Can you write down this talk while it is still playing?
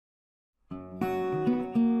Hello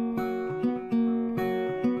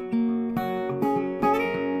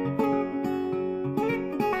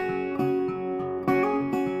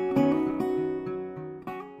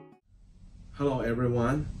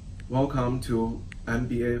everyone, welcome to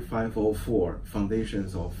MBA 504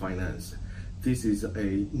 Foundations of Finance. This is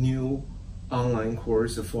a new online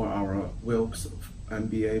course for our Wilkes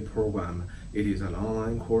MBA program. It is an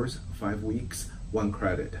online course, 5 weeks, 1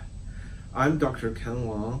 credit. I'm Dr. Ken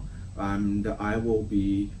Wang, and I will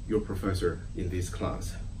be your professor in this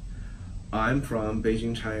class. I'm from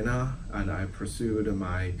Beijing, China, and I pursued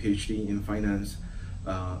my PhD in finance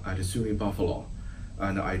at SUNY Buffalo.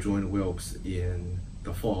 And I joined Wilkes in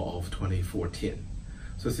the fall of 2014.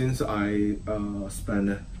 So since I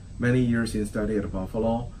spent many years in study at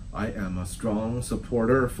Buffalo, I am a strong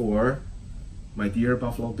supporter for my dear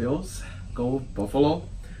Buffalo Bills, go Buffalo,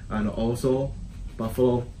 and also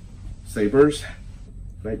Buffalo Sabres.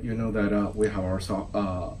 Right, you know that we have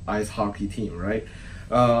our ice hockey team, right?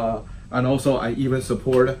 And also I even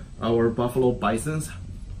support our Buffalo Bisons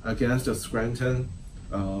against the Scranton,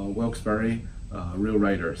 Wilkes-Barre Real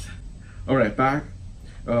Riders. All right, back.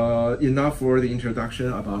 Enough for the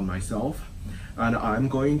introduction about myself, and I'm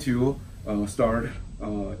going to start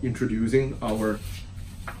introducing our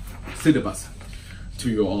syllabus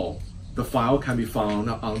to you all. The file can be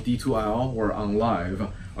found on D2L or on Live.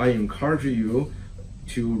 I encourage you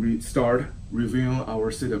to start reviewing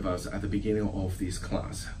our syllabus at the beginning of this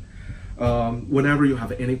class. Whenever you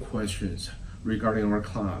have any questions regarding our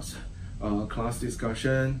class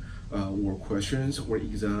discussion, or questions or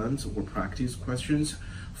exams or practice questions,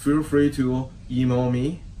 feel free to email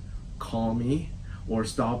me, call me, or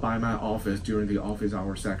stop by my office during the office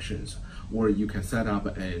hour sections, or you can set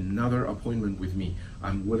up another appointment with me.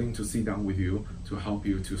 I'm willing to sit down with you to help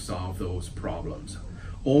you to solve those problems.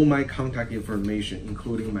 All my contact information,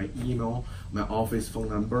 including my email, my office phone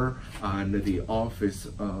number, and the office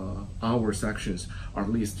hour sections are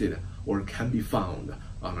listed or can be found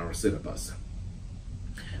on our syllabus.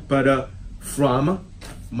 But from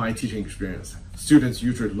my teaching experience, students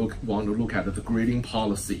usually want to look at the grading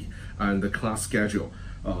policy and the class schedule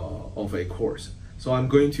of a course. So I'm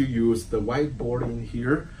going to use the whiteboard in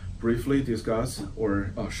here, briefly discuss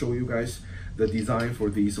or show you guys the design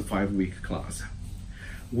for this 5-week class.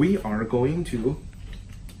 We are going to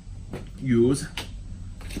use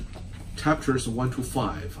chapters 1 to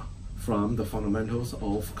 5 from the fundamentals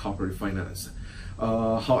of corporate finance.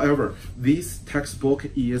 However, this textbook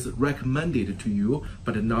is recommended to you,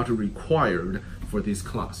 but not required for this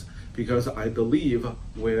class, because I believe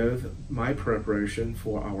with my preparation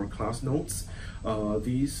for our class notes,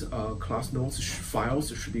 these class notes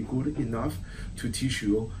files should be good enough to teach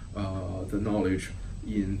you the knowledge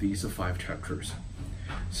in these 5 chapters.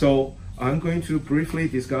 So I'm going to briefly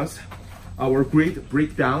discuss our grade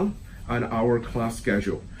breakdown and our class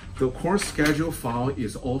schedule. The course schedule file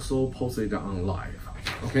is also posted on Live.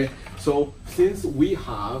 Okay, so since we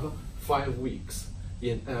have 5 weeks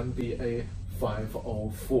in MBA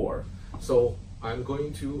 504, so I'm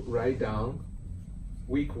going to write down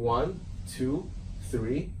week 1, 2,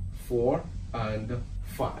 3, 4, and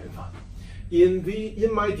 5.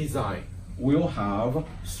 In my design, we'll have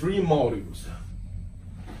 3 modules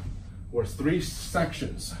or 3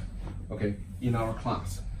 sections, okay, in our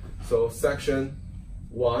class. So section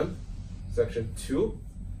 1, section 2,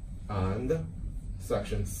 and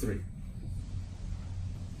section 3.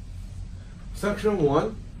 Section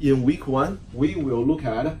 1, in week 1, we will look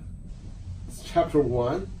at chapter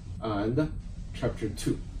 1 and chapter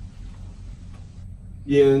 2.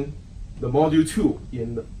 In the module 2,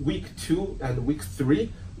 in week 2 and week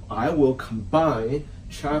 3, I will combine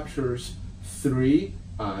chapters 3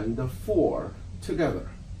 and 4 together.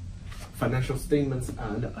 Financial statements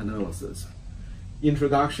and analysis.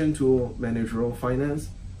 Introduction to managerial finance,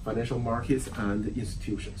 financial markets, and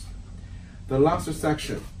institutions. The last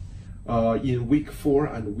section, in week 4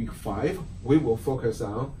 and week 5, we will focus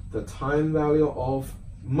on the time value of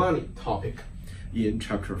money topic in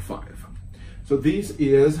chapter 5. So this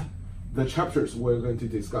is the chapters we're going to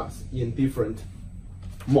discuss in different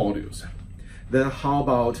modules. Then how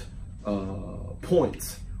about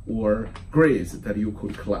points or grades that you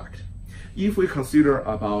could collect? If we consider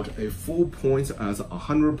about a full points as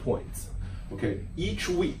 100 points, okay, each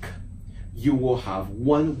week you will have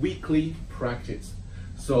 1 weekly practice.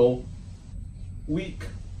 So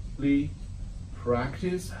weekly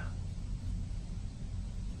practice.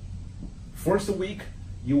 First week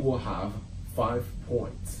you will have 5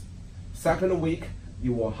 points. Second week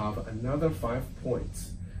you will have another 5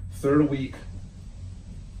 points. Third week,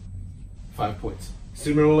 5 points.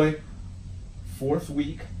 Similarly, fourth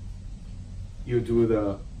week, you do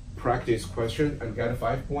the practice question and get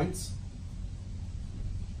 5 points.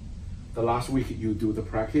 The last week you do the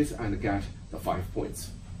practice and get the 5 points.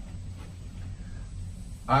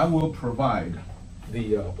 I will provide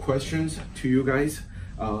the questions to you guys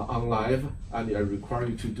on live, and I require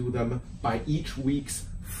you to do them by each week's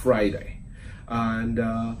Friday. And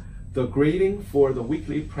the grading for the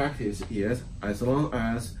weekly practice is as long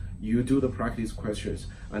as you do the practice questions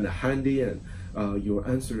and hand in your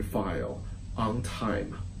answer file on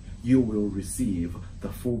time, you will receive the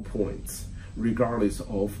full points, regardless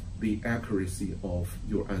of the accuracy of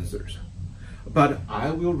your answers. But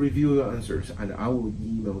I will review your answers and I will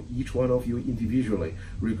email each one of you individually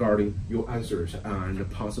regarding your answers and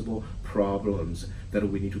possible problems that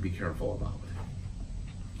we need to be careful about.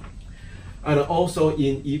 And also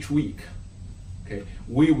in each week, okay,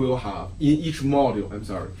 we will have, in each module,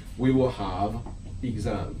 we will have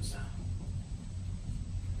exams.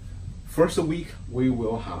 First week, we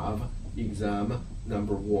will have exam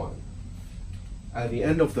number 1. At the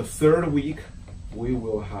end of the 3rd week, we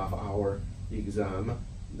will have our exam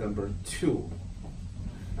number 2.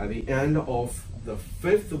 At the end of the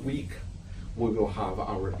 5th week, we will have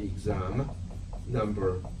our exam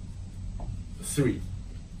number 3.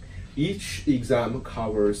 Each exam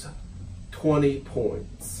covers 20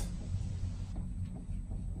 points.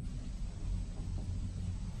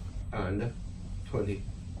 And 20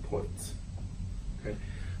 points. Okay,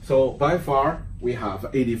 so by far we have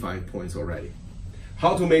 85 points already.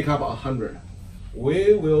 How to make up 100?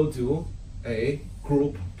 We will do a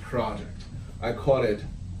group project. I call it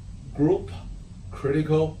Group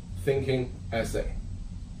Critical Thinking Essay.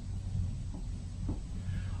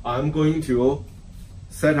 I'm going to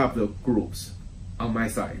set up the groups on my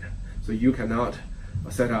side, so you cannot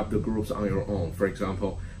set up the groups on your own. For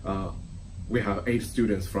example, we have 8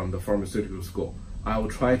 students from the pharmaceutical school. I will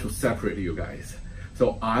try to separate you guys.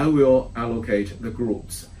 So I will allocate the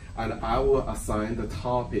groups and I will assign the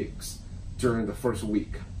topics during the first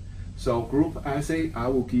week. So group essay, I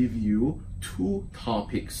will give you 2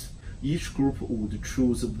 topics. Each group would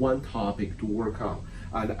choose 1 topic to work on.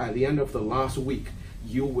 And at the end of the last week,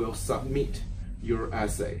 you will submit your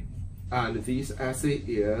essay. And this essay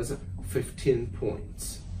is 15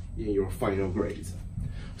 points in your final grades.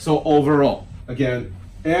 So overall, again,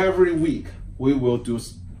 every week we will do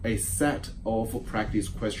a set of practice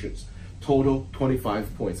questions, total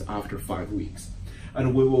 25 points after 5 weeks.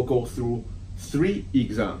 And we will go through 3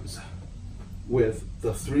 exams with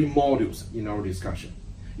the 3 modules in our discussion.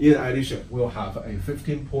 In addition, we'll have a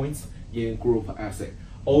 15 points in group essay.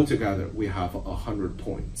 Altogether, we have 100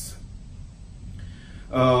 points.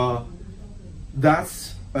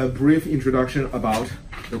 That's a brief introduction about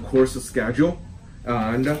the course schedule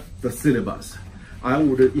and the syllabus. I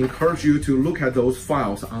would encourage you to look at those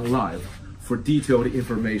files on live for detailed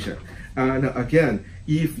information. And again,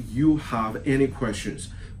 if you have any questions,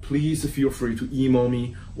 please feel free to email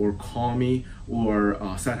me or call me or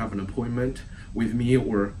set up an appointment with me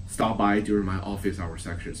or stop by during my office hour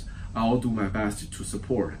sections. I'll do my best to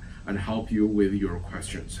support and help you with your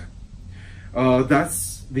questions.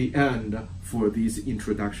 That's the end for this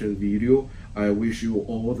introduction video. I wish you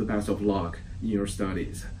all the best of luck in your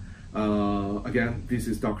studies. Again, this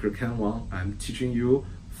is Dr. Ken Wang. I'm teaching you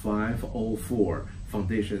 504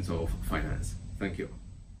 Foundations of Finance. Thank you.